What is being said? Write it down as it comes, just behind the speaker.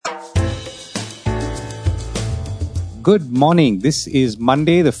Good morning. This is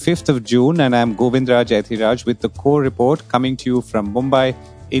Monday, the 5th of June, and I'm Govindraj Ethiraj with the core report coming to you from Mumbai,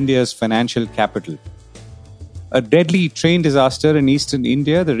 India's financial capital. A deadly train disaster in eastern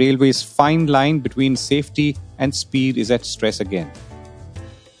India, the railway's fine line between safety and speed is at stress again.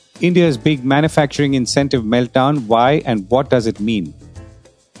 India's big manufacturing incentive meltdown, why and what does it mean?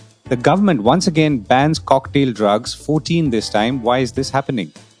 The government once again bans cocktail drugs, 14 this time. Why is this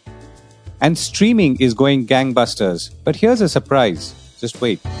happening? And streaming is going gangbusters. But here's a surprise. Just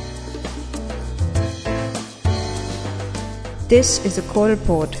wait. This is a core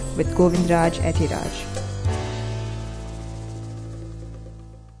report with Govindraj Ethiraj.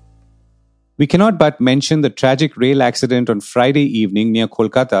 We cannot but mention the tragic rail accident on Friday evening near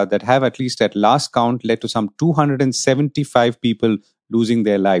Kolkata that have, at least at last count, led to some 275 people losing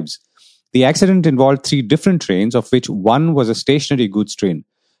their lives. The accident involved 3 different trains, of which one was a stationary goods train.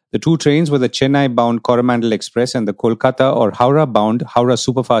 The 2 trains were the Chennai-bound Coromandel Express and the Kolkata or Howrah-bound Howrah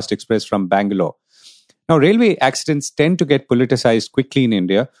Superfast Express from Bangalore. Now, railway accidents tend to get politicized quickly in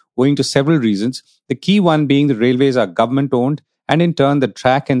India, owing to several reasons, the key one being the railways are government-owned, and in turn, the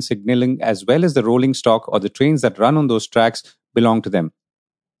track and signalling, as well as the rolling stock or the trains that run on those tracks, belong to them.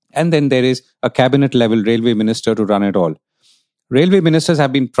 And then there is a cabinet-level railway minister to run it all. Railway ministers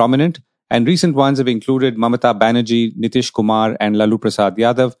have been prominent, and recent ones have included Mamata Banerjee, Nitish Kumar, and Lalu Prasad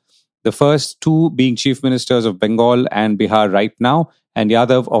Yadav, the first 2 being chief ministers of Bengal and Bihar right now, and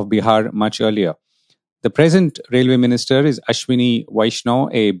Yadav of Bihar much earlier. The present railway minister is Ashwini Vaishnaw,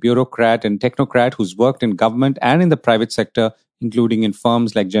 a bureaucrat and technocrat who's worked in government and in the private sector, including in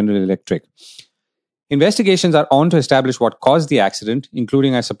firms like General Electric. Investigations are on to establish what caused the accident,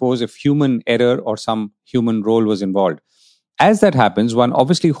 including, I suppose, if human error or some human role was involved. As that happens, one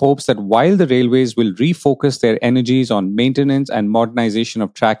obviously hopes that while the railways will refocus their energies on maintenance and modernization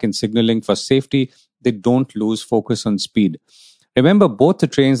of track and signaling for safety, they don't lose focus on speed. Remember, both the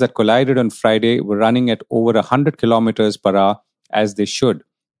trains that collided on Friday were running at over 100 kilometers per hour, as they should.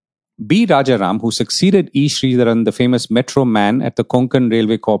 B. Rajaram, who succeeded E. Sridharan, the famous metro man at the Konkan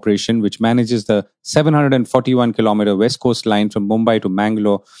Railway Corporation, which manages the 741-kilometer West Coast line from Mumbai to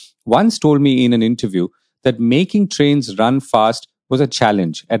Mangalore, once told me in an interview that making trains run fast was a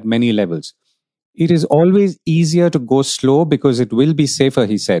challenge at many levels. It is always easier to go slow because it will be safer,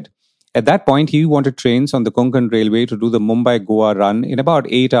 he said. At that point, he wanted trains on the Konkan Railway to do the Mumbai-Goa run in about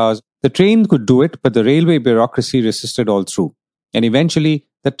 8 hours. The train could do it, but the railway bureaucracy resisted all through. And eventually,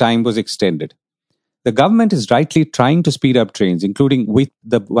 the time was extended. The government is rightly trying to speed up trains, including with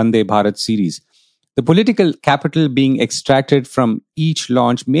the Vande Bharat series. The political capital being extracted from each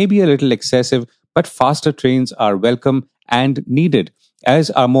launch may be a little excessive, but faster trains are welcome and needed, as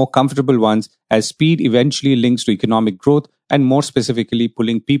are more comfortable ones, as speed eventually links to economic growth and more specifically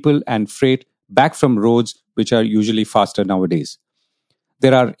pulling people and freight back from roads which are usually faster nowadays.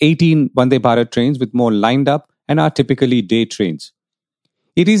 There are 18 Vande Bharat trains with more lined up and are typically day trains.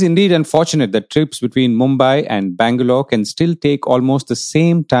 It is indeed unfortunate that trips between Mumbai and Bangalore can still take almost the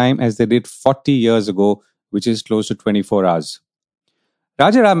same time as they did 40 years ago, which is close to 24 hours.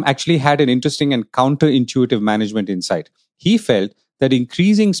 Rajaram actually had an interesting and counterintuitive management insight. He felt that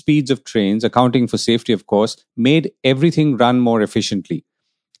increasing speeds of trains, accounting for safety of course, made everything run more efficiently.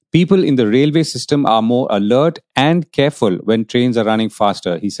 People in the railway system are more alert and careful when trains are running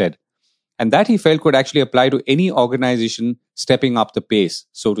faster, he said. And that he felt could actually apply to any organization stepping up the pace,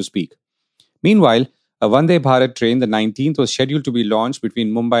 so to speak. Meanwhile, a Vande Bharat train, the 19th, was scheduled to be launched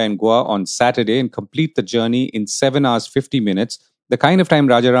between Mumbai and Goa on Saturday and complete the journey in 7 hours 50 minutes, the kind of time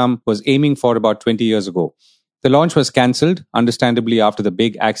Rajaram was aiming for about 20 years ago. The launch was cancelled, understandably, after the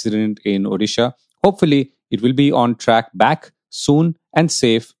big accident in Odisha. Hopefully, it will be on track back soon and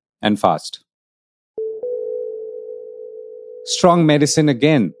safe and fast. Strong medicine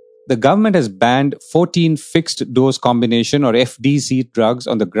again. The government has banned 14 fixed dose combination or FDC drugs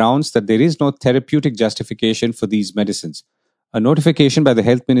on the grounds that there is no therapeutic justification for these medicines. A notification by the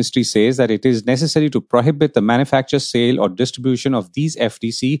Health Ministry says that it is necessary to prohibit the manufacture, sale, or distribution of these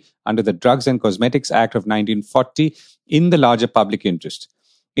FDC under the Drugs and Cosmetics Act of 1940 in the larger public interest.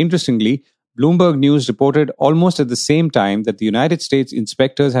 Interestingly, Bloomberg News reported almost at the same time that the United States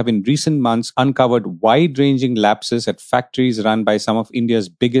inspectors have in recent months uncovered wide-ranging lapses at factories run by some of India's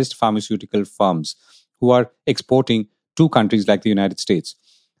biggest pharmaceutical firms, who are exporting to countries like the United States.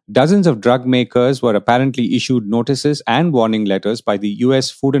 Dozens of drug makers were apparently issued notices and warning letters by the US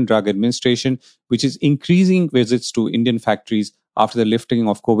Food and Drug Administration, which is increasing visits to Indian factories after the lifting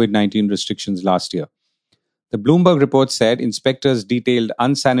of COVID-19 restrictions last year. The Bloomberg report said inspectors detailed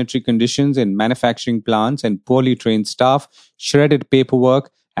unsanitary conditions in manufacturing plants and poorly trained staff, shredded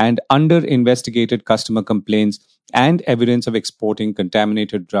paperwork, and under-investigated customer complaints and evidence of exporting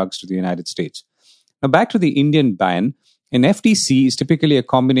contaminated drugs to the United States. Now, back to the Indian ban. An FDC is typically a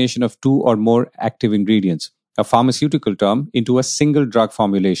combination of two or more active ingredients, a pharmaceutical term, into a single drug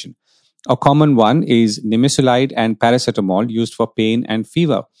formulation. A common one is nimesulide and paracetamol used for pain and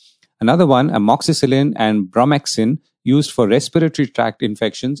fever. Another one, amoxicillin and bromhexin, used for respiratory tract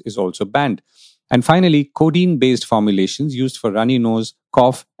infections, is also banned. And finally, codeine based formulations used for runny nose,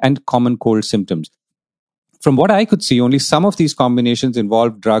 cough, and common cold symptoms. From what I could see, only some of these combinations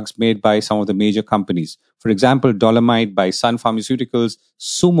involve drugs made by some of the major companies. For example, Dolomite by Sun Pharmaceuticals,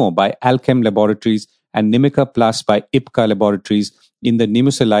 Sumo by Alchem Laboratories, and Nimica Plus by Ipca Laboratories in the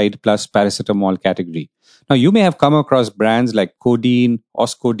nimesulide plus paracetamol category. Now, you may have come across brands like Codeine,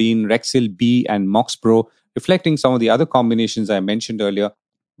 Oscodeine, Rexil B, and Moxpro, reflecting some of the other combinations I mentioned earlier,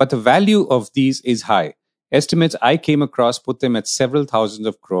 but the value of these is high. Estimates I came across put them at several thousands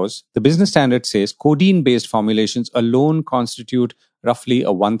of crores. The Business Standard says codeine based formulations alone constitute roughly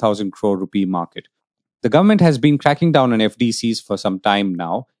a 1,000 crore rupee market. The government has been cracking down on FDCs for some time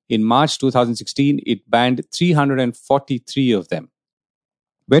now. In March 2016, it banned 343 of them.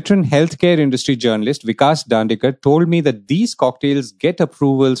 Veteran healthcare industry journalist Vikas Dandekar told me that these cocktails get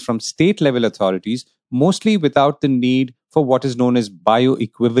approvals from state level authorities, mostly without the need for what is known as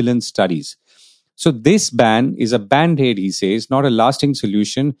bioequivalence studies. So this ban is a band-aid, he says, not a lasting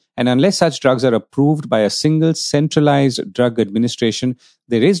solution. And unless such drugs are approved by a single centralized drug administration,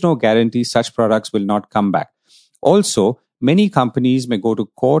 there is no guarantee such products will not come back. Also, many companies may go to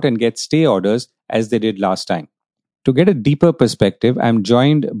court and get stay orders as they did last time. To get a deeper perspective, I'm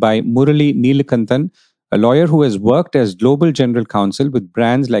joined by Murali Neelakanthan, a lawyer who has worked as global general counsel with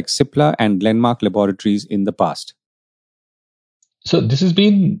brands like Cipla and Glenmark Laboratories in the past. So this has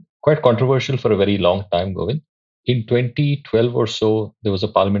been quite controversial for a very long time, Govind. In 2012 or so, there was a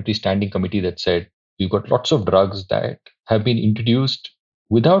parliamentary standing committee that said we've got lots of drugs that have been introduced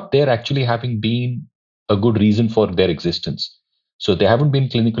without there actually having been a good reason for their existence. So there haven't been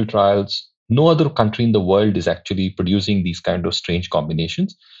clinical trials. No other country in the world is actually producing these kind of strange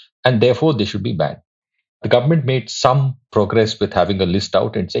combinations, and therefore they should be banned. The government made some progress with having a list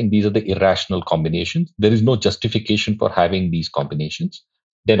out and saying these are the irrational combinations. There is no justification for having these combinations.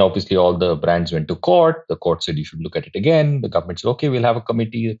 Then obviously all the brands went to court. The court said you should look at it again. The government said, okay, we'll have a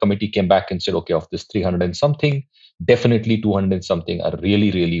committee. The committee came back and said, okay, of this 300 and something, definitely 200 and something are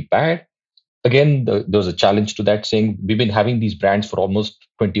really, really bad. Again, there was a challenge to that saying we've been having these brands for almost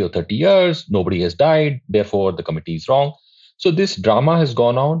 20 or 30 years. Nobody has died. Therefore, the committee is wrong. So this drama has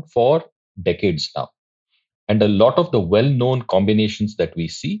gone on for decades now. And a lot of the well-known combinations that we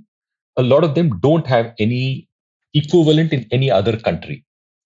see, a lot of them don't have any equivalent in any other country.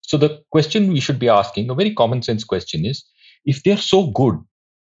 So the question we should be asking, a very common sense question is, if they're so good,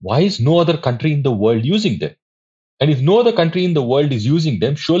 why is no other country in the world using them? And if no other country in the world is using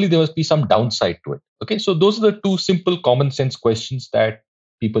them, surely there must be some downside to it. Okay, so those are the two simple common sense questions that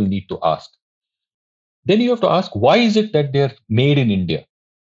people need to ask. Then you have to ask, why is it that they're made in India?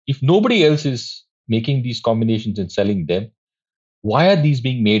 If nobody else is making these combinations and selling them, why are these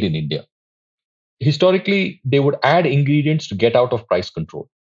being made in India? Historically, they would add ingredients to get out of price control.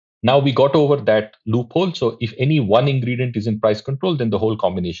 Now we got over that loophole. So if any one ingredient is in price control, then the whole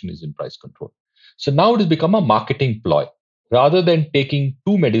combination is in price control. So now it has become a marketing ploy. Rather than taking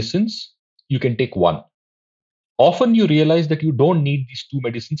two medicines, you can take one. Often you realize that you don't need these two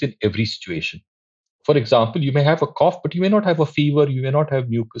medicines in every situation. For example, you may have a cough, but you may not have a fever. You may not have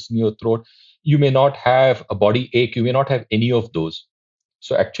mucus in your throat. You may not have a body ache. You may not have any of those.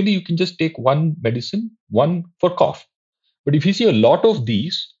 So actually, you can just take one medicine, one for cough. But if you see a lot of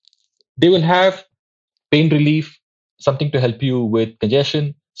these, they will have pain relief, something to help you with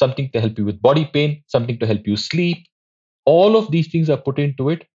congestion, something to help you with body pain, something to help you sleep. All of these things are put into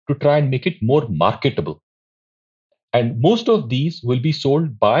it to try and make it more marketable. And most of these will be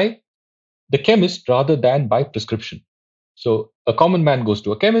sold by the chemist rather than by prescription. So a common man goes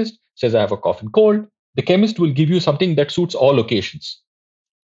to a chemist, says, I have a cough and cold. The chemist will give you something that suits all occasions,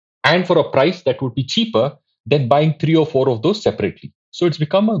 and for a price that would be cheaper than buying 3 or 4 of those separately. So it's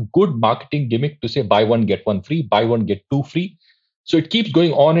become a good marketing gimmick to say buy one, get one free, buy one, get two free. So it keeps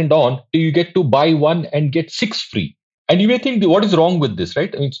going on and on till you get to buy one and get 6 free. And you may think, what is wrong with this,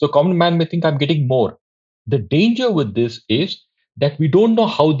 right? I mean, so the common man may think I'm getting more. The danger with this is that we don't know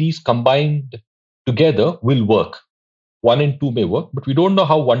how these combined together will work. 1 and 2 may work, but we don't know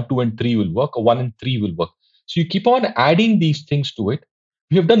how 1, 2, and 3 will work, or 1 and 3 will work. So you keep on adding these things to it.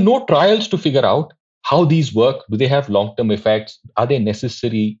 We have done no trials to figure out how these work. Do they have long-term effects? Are they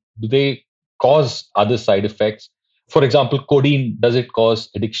necessary? Do they cause other side effects? For example, codeine, does it cause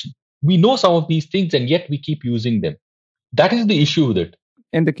addiction? We know some of these things and yet we keep using them. That is the issue with it.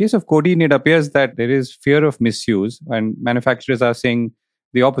 In the case of codeine, it appears that there is fear of misuse, and manufacturers are saying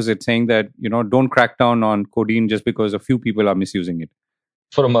the opposite, saying that, don't crack down on codeine just because a few people are misusing it.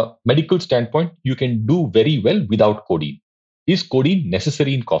 From a medical standpoint, you can do very well without codeine. Is codeine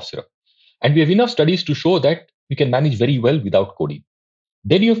necessary in cough syrup? And we have enough studies to show that we can manage very well without codeine.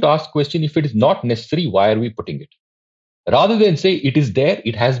 Then you have to ask the question, if it is not necessary, why are we putting it? Rather than say it is there,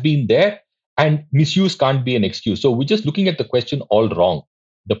 it has been there, and misuse can't be an excuse. So we're just looking at the question all wrong.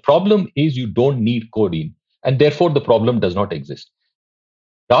 The problem is you don't need codeine, and therefore the problem does not exist.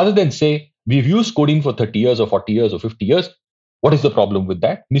 Rather than say we've used codeine for 30 years or 40 years or 50 years, what is the problem with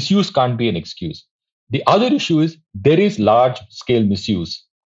that? Misuse can't be an excuse. The other issue is there is large scale misuse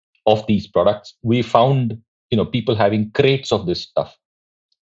of these products. We found people having crates of this stuff,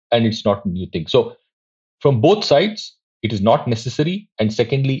 and it's not a new thing. So from both sides, it is not necessary, and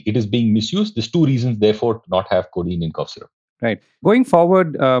secondly, it is being misused. There's two reasons, therefore, to not have codeine in cough syrup. Right. Going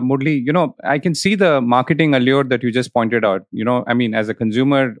forward, Murli, I can see the marketing allure that you just pointed out. As a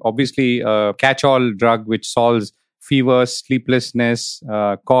consumer, obviously a catch-all drug which solves fever, sleeplessness,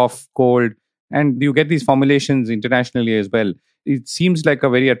 cough, cold, and you get these formulations internationally as well. It seems like a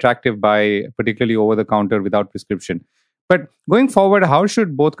very attractive buy, particularly over the counter without prescription. But going forward, how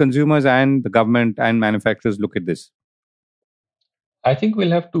should both consumers and the government and manufacturers look at this? I think we'll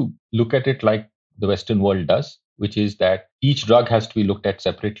have to look at it like the Western world does, which is that each drug has to be looked at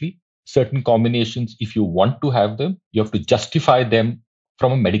separately. Certain combinations, if you want to have them, you have to justify them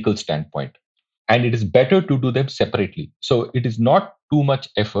from a medical standpoint. And it is better to do them separately. So it is not too much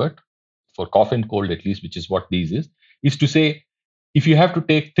effort for cough and cold, at least, which is what these is to say, if you have to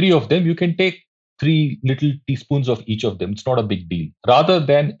take 3 of them, you can take 3 little teaspoons of each of them. It's not a big deal. Rather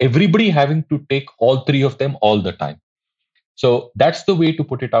than everybody having to take all 3 of them all the time. So that's the way to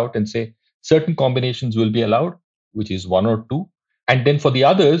put it out and say certain combinations will be allowed, which is 1 or 2. And then for the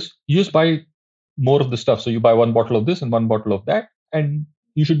others, you just buy more of the stuff. So you buy 1 bottle of this and 1 bottle of that, and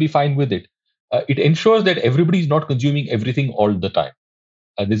you should be fine with it. It ensures that everybody is not consuming everything all the time.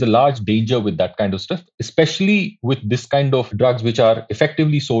 There's a large danger with that kind of stuff, especially with this kind of drugs which are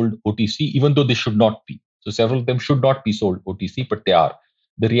effectively sold OTC, even though they should not be. So several of them should not be sold OTC, but they are.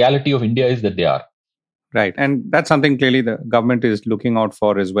 The reality of India is that they are. Right. And that's something clearly the government is looking out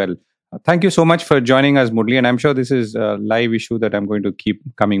for as well. Thank you so much for joining us, Murli. And I'm sure this is a live issue that I'm going to keep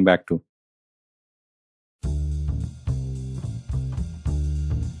coming back to.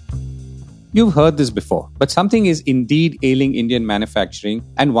 You've heard this before, but something is indeed ailing Indian manufacturing,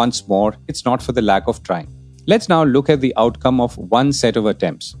 and once more, it's not for the lack of trying. Let's now look at the outcome of one set of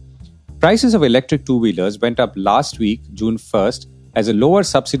attempts. Prices of electric two-wheelers went up last week, June 1st, as a lower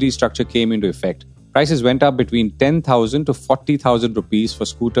subsidy structure came into effect. Prices went up between 10,000 to 40,000 rupees for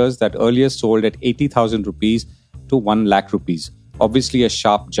scooters that earlier sold at 80,000 rupees to 1 lakh rupees. Obviously a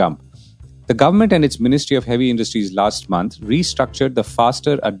sharp jump. The government and its Ministry of Heavy Industries last month restructured the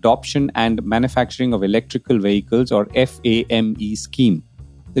Faster Adoption and Manufacturing of Electrical Vehicles or FAME scheme.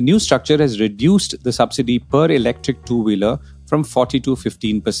 The new structure has reduced the subsidy per electric two-wheeler from 40 to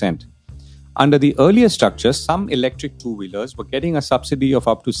 15%. Under the earlier structure, some electric two-wheelers were getting a subsidy of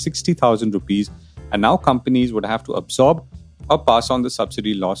up to 60,000 rupees, and now companies would have to absorb or pass on the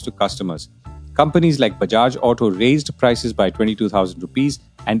subsidy loss to customers. Companies like Bajaj Auto raised prices by 22,000 rupees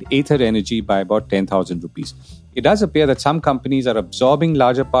and Ather Energy by about 10,000 rupees. It does appear that some companies are absorbing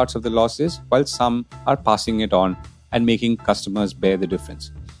larger parts of the losses, while some are passing it on and making customers bear the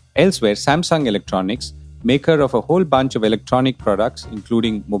difference. Elsewhere, Samsung Electronics, maker of a whole bunch of electronic products,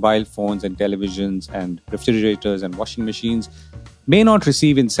 including mobile phones and televisions and refrigerators and washing machines, may not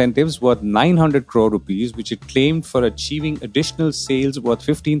receive incentives worth 900 crore rupees, which it claimed for achieving additional sales worth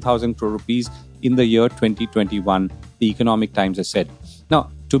 15,000 crore rupees in the year 2021, the Economic Times has said.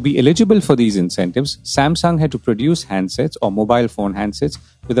 Now, to be eligible for these incentives, Samsung had to produce handsets or mobile phone handsets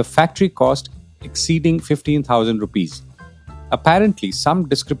with a factory cost exceeding 15,000 rupees. Apparently, some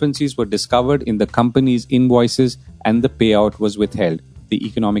discrepancies were discovered in the company's invoices and the payout was withheld, the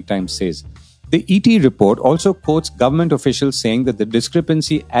Economic Times says. The ET report also quotes government officials saying that the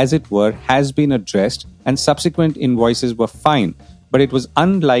discrepancy, as it were, has been addressed and subsequent invoices were fine, but it was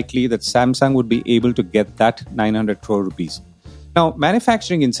unlikely that Samsung would be able to get that 900 crore rupees. Now,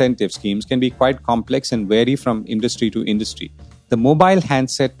 manufacturing incentive schemes can be quite complex and vary from industry to industry. The Mobile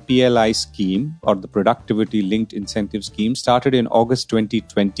Handset PLI scheme, or the Productivity Linked Incentive Scheme, started in August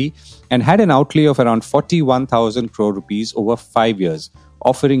 2020 and had an outlay of around 41,000 crore rupees over 5 years,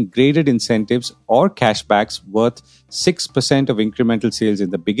 offering graded incentives or cashbacks worth 6% of incremental sales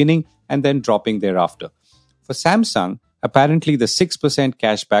in the beginning and then dropping thereafter. For Samsung, apparently the 6%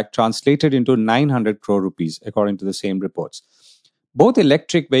 cashback translated into 900 crore rupees, according to the same reports. Both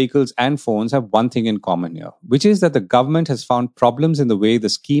electric vehicles and phones have one thing in common here, which is that the government has found problems in the way the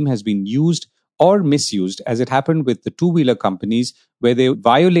scheme has been used or misused, as it happened with the two-wheeler companies, where they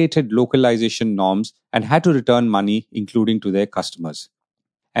violated localization norms and had to return money, including to their customers.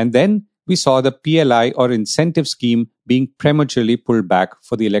 And then we saw the PLI or incentive scheme being prematurely pulled back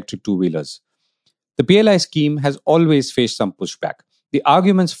for the electric two-wheelers. The PLI scheme has always faced some pushback. The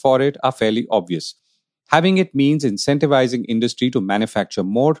arguments for it are fairly obvious. Having it means incentivizing industry to manufacture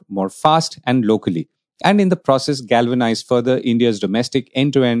more fast and locally, and in the process galvanize further India's domestic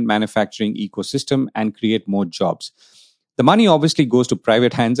end-to-end manufacturing ecosystem and create more jobs. The money obviously goes to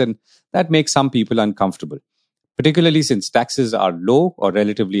private hands, and that makes some people uncomfortable, particularly since taxes are low, or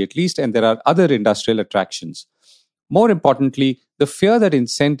relatively at least, and there are other industrial attractions. More importantly, the fear that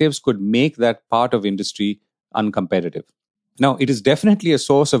incentives could make that part of industry uncompetitive. Now, it is definitely a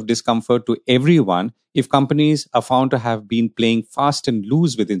source of discomfort to everyone if companies are found to have been playing fast and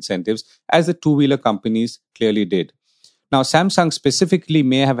loose with incentives, as the two-wheeler companies clearly did. Now, Samsung specifically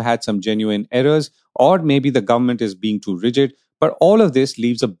may have had some genuine errors, or maybe the government is being too rigid, but all of this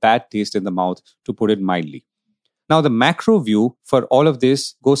leaves a bad taste in the mouth, to put it mildly. Now, the macro view for all of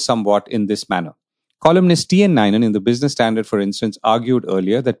this goes somewhat in this manner. Columnist T.N. Nayanan in the Business Standard, for instance, argued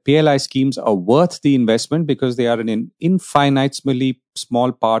earlier that PLI schemes are worth the investment because they are an infinitesimally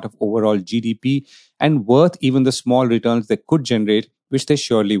small part of overall GDP and worth even the small returns they could generate, which they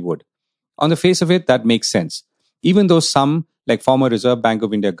surely would. On the face of it, that makes sense. Even though some, like former Reserve Bank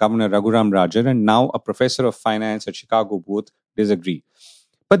of India Governor Raghuram Rajan and now a professor of finance at Chicago Booth, disagree.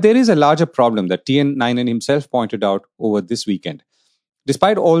 But there is a larger problem that T.N. Nayanan himself pointed out over this weekend.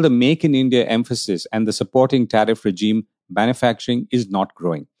 Despite all the Make in India emphasis and the supporting tariff regime, manufacturing is not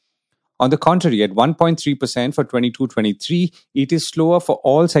growing. On the contrary, at 1.3% for 22-23, it is slower for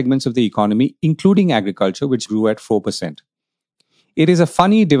all segments of the economy, including agriculture, which grew at 4%. It is a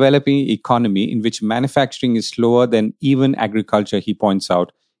funny developing economy in which manufacturing is slower than even agriculture, he points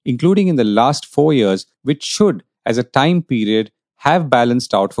out, including in the last 4 years, which should, as a time period, have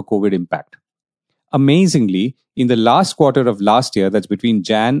balanced out for COVID impact. Amazingly, in the last quarter of last year, that's between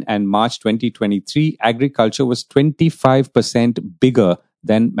Jan and March 2023, agriculture was 25% bigger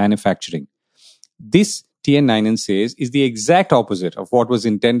than manufacturing. This, T.N. Nayanan says, is the exact opposite of what was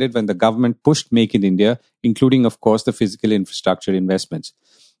intended when the government pushed Make in India, including, of course, the physical infrastructure investments.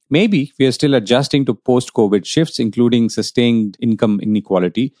 Maybe we are still adjusting to post-COVID shifts, including sustained income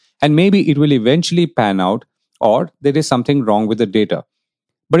inequality, and maybe it will eventually pan out, or there is something wrong with the data.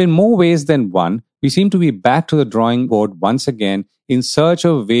 But in more ways than one, we seem to be back to the drawing board once again in search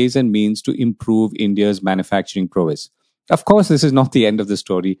of ways and means to improve India's manufacturing prowess. Of course, this is not the end of the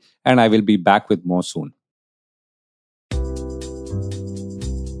story, and I will be back with more soon.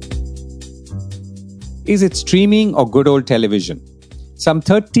 Is it streaming or good old television? Some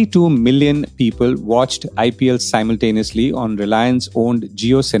 32 million people watched IPL simultaneously on Reliance-owned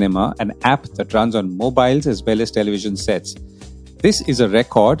JioCinema, an app that runs on mobiles as well as television sets. This is a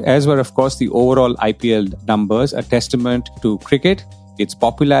record, as were, of course, the overall IPL numbers, a testament to cricket, its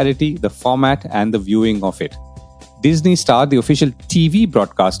popularity, the format, and the viewing of it. Disney Star, the official TV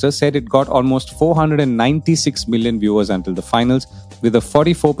broadcaster, said it got almost 496 million viewers until the finals, with a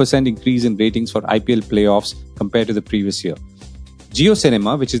 44% increase in ratings for IPL playoffs compared to the previous year.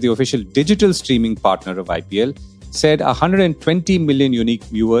 JioCinema, which is the official digital streaming partner of IPL, said 120 million unique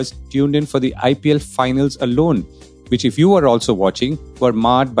viewers tuned in for the IPL finals alone, which, if you were also watching, were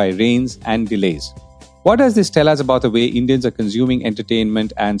marred by rains and delays. What does this tell us about the way Indians are consuming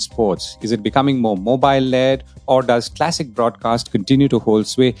entertainment and sports? Is it becoming more mobile-led, or does classic broadcast continue to hold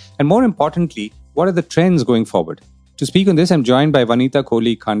sway? And more importantly, what are the trends going forward? To speak on this, I'm joined by Vanitha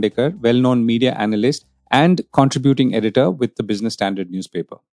Kohli Khandekar, well-known media analyst and contributing editor with the Business Standard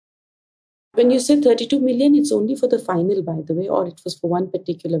newspaper. When you say 32 million, it's only for the final, by the way, or it was for one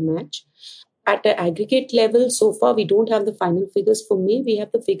particular match. At the aggregate level, so far, we don't have the final figures for May. We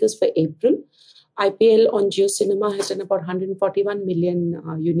have the figures for April. IPL on JioCinema has done about 141 million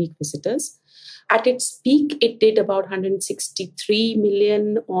unique visitors. At its peak, it did about 163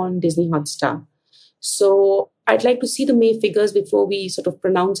 million on Disney Hotstar. So I'd like to see the May figures before we sort of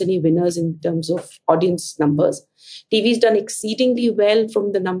pronounce any winners in terms of audience numbers. TV's done exceedingly well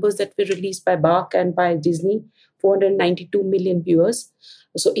from the numbers that were released by BARC and by Disney, 492 million viewers.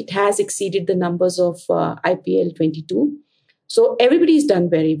 So it has exceeded the numbers of IPL 22. So everybody's done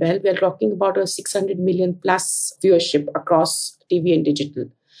very well. We're talking about a 600 million plus viewership across TV and digital.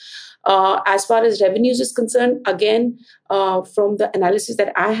 As far as revenues is concerned, again, from the analysis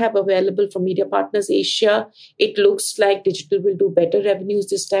that I have available from Media Partners Asia, it looks like digital will do better revenues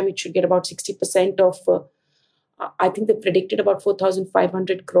this time. It should get about 60% of, I think they predicted about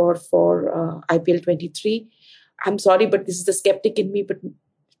 4,500 crore for IPL 23. I'm sorry, but this is the skeptic in me, but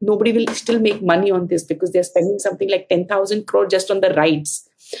nobody will still make money on this because they're spending something like 10,000 crore just on the rights.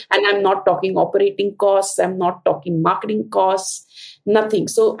 And I'm not talking operating costs. I'm not talking marketing costs, nothing.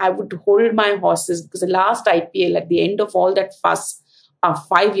 So I would hold my horses because the last IPL at the end of all that fuss,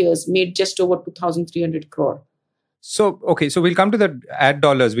 5 years made just over 2,300 crore. So, okay, so we'll come to the ad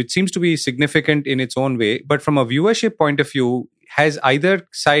dollars, which seems to be significant in its own way. But from a viewership point of view, has either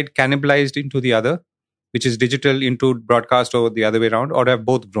side cannibalized into the other, which is digital into broadcast or the other way around, or have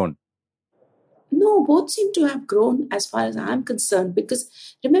both grown? No, both seem to have grown as far as I'm concerned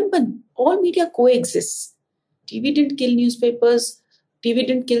because remember, all media coexists. TV didn't kill newspapers, TV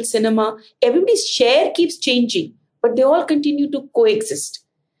didn't kill cinema. Everybody's share keeps changing, but they all continue to coexist.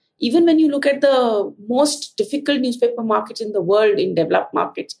 Even when you look at the most difficult newspaper markets in the world, in developed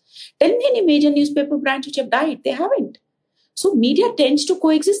markets, tell me any major newspaper brands which have died. They haven't. So media tends to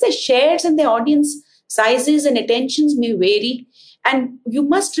coexist. Their shares and their audience sizes and attentions may vary. And you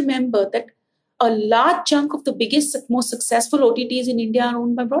must remember that a large chunk of the biggest, most successful OTTs in India are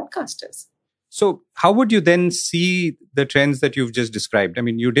owned by broadcasters. So how would you then see the trends that you've just described? I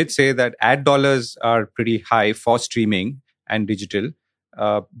mean, you did say that ad dollars are pretty high for streaming and digital.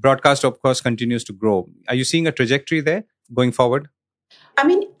 Broadcast, of course, continues to grow. Are you seeing a trajectory there going forward? I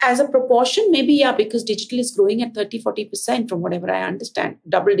mean, as a proportion, maybe, yeah, because digital is growing at 30-40% from whatever I understand,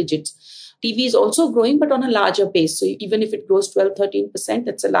 double digits. TV is also growing, but on a larger base. So even if it grows 12-13%,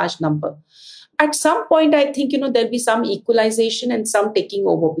 that's a large number. At some point, I think, there'll be some equalization and some taking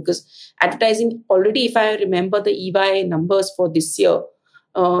over because advertising already, if I remember the EY numbers for this year,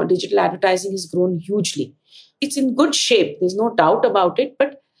 digital advertising has grown hugely. It's in good shape. There's no doubt about it.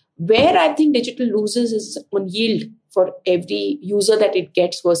 But where I think digital loses is on yield for every user that it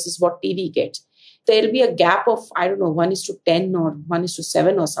gets versus what TV gets. There'll be a gap of, 1:10 or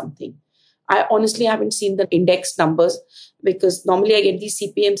 1:7 or something. I honestly haven't seen the index numbers because normally I get these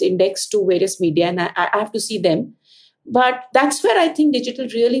CPMs indexed to various media and I have to see them. But that's where I think digital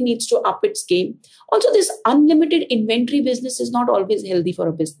really needs to up its game. Also, this unlimited inventory business is not always healthy for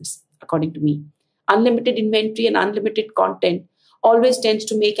a business, according to me. Unlimited inventory and unlimited content always tends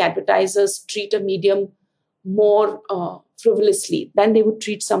to make advertisers treat a medium more frivolously than they would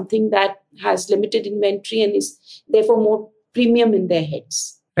treat something that has limited inventory and is therefore more premium in their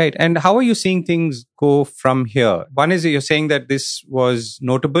heads. Right. And how are you seeing things go from here? One is you're saying that this was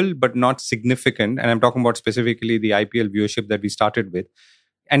notable but not significant. And I'm talking about specifically the IPL viewership that we started with.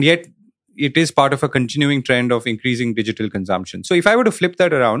 And yet it is part of a continuing trend of increasing digital consumption. So if I were to flip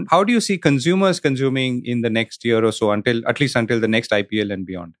that around, how do you see consumers consuming in the next year or so, at least until the next IPL and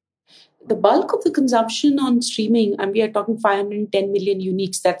beyond? The bulk of the consumption on streaming, and we are talking 510 million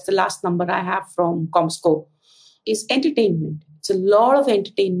uniques, that's the last number I have from Comscore, is entertainment. It's a lot of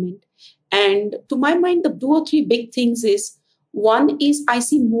entertainment. And to my mind, the 2 or 3 big things is, one is I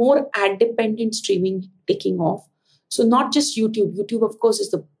see more ad-dependent streaming taking off. So not just YouTube. YouTube, of course, is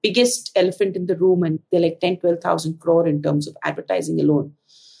the biggest elephant in the room and they're like 10-12,000 crore in terms of advertising alone.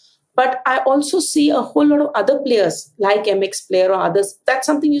 But I also see a whole lot of other players like MX Player or others. That's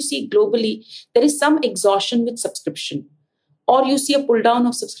something you see globally. There is some exhaustion with subscription or you see a pull down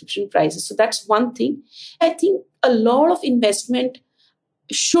of subscription prices. So that's one thing. I think a lot of investment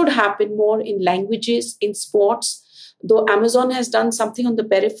should happen more in languages, in sports, though Amazon has done something on the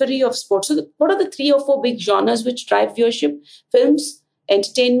periphery of sports. So what are the 3 or 4 big genres which drive viewership? Films,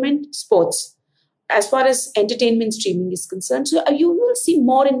 entertainment, sports. As far as entertainment streaming is concerned. So you will see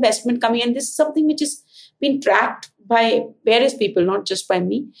more investment coming. And this is something which has been tracked by various people, not just by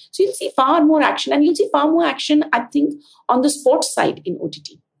me. So you'll see far more action. And you'll see far more action, I think, on the sports side in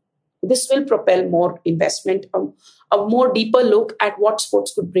OTT. This will propel more investment, a more deeper look at what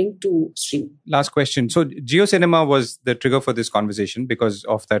sports could bring to stream. Last question. So JioCinema was the trigger for this conversation because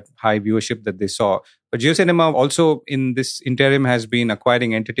of that high viewership that they saw. But JioCinema also in this interim has been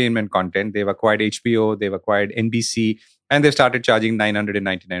acquiring entertainment content. They've acquired HBO, they've acquired NBC, and they've started charging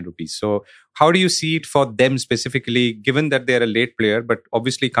 999 rupees. So how do you see it for them specifically, given that they're a late player, but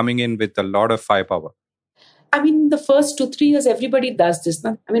obviously coming in with a lot of firepower? I mean, the first 2-3 years, everybody does this.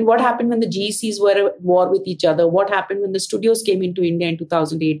 No? I mean, what happened when the GECs were at war with each other? What happened when the studios came into India in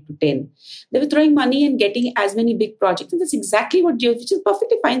 2008 to 10? They were throwing money and getting as many big projects. And that's exactly what Jio, which is a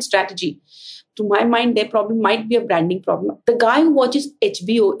perfectly fine strategy. To my mind, their problem might be a branding problem. The guy who watches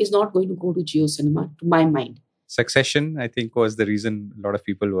HBO is not going to go to JioCinema, to my mind. Succession, I think, was the reason a lot of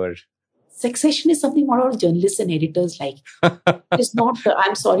people were. Succession is something what all journalists and editors like. It's not.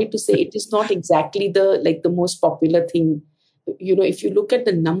 I'm sorry to say, it is not exactly the most popular thing. If you look at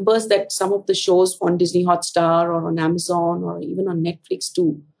the numbers that some of the shows on Disney Hotstar or on Amazon or even on Netflix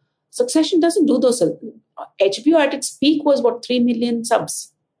do, Succession doesn't do those. HBO at its peak was 3 million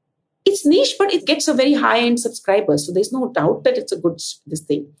subs. It's niche, but it gets a very high-end subscriber. So there's no doubt that it's a good this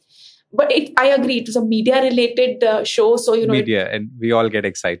thing. But I agree, it was a media-related show. So, Media, and we all get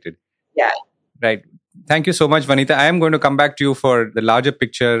excited. Yeah. Right. Thank you so much, Vanitha. I am going to come back to you for the larger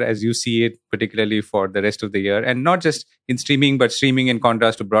picture as you see it, particularly for the rest of the year. And not just in streaming, but streaming in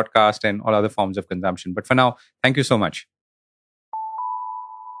contrast to broadcast and all other forms of consumption. But for now, thank you so much.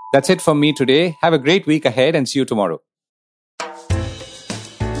 That's it from me today. Have a great week ahead and see you tomorrow.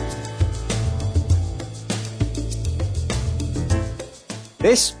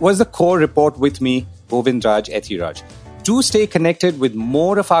 This was the Core Report with me, Govindraj Ethiraj. Do stay connected with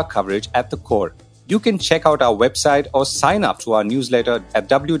more of our coverage at the Core. You can check out our website or sign up to our newsletter at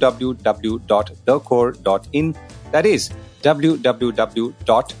www.thecore.in. That is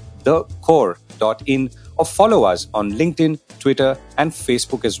www.thecore.in, or follow us on LinkedIn, Twitter, and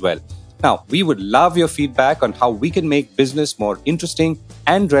Facebook as well. Now, we would love your feedback on how we can make business more interesting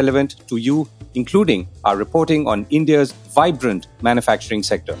and relevant to you, including our reporting on India's vibrant manufacturing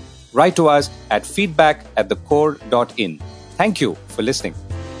sector. Write to us at feedback@thecore.in. Thank you for listening.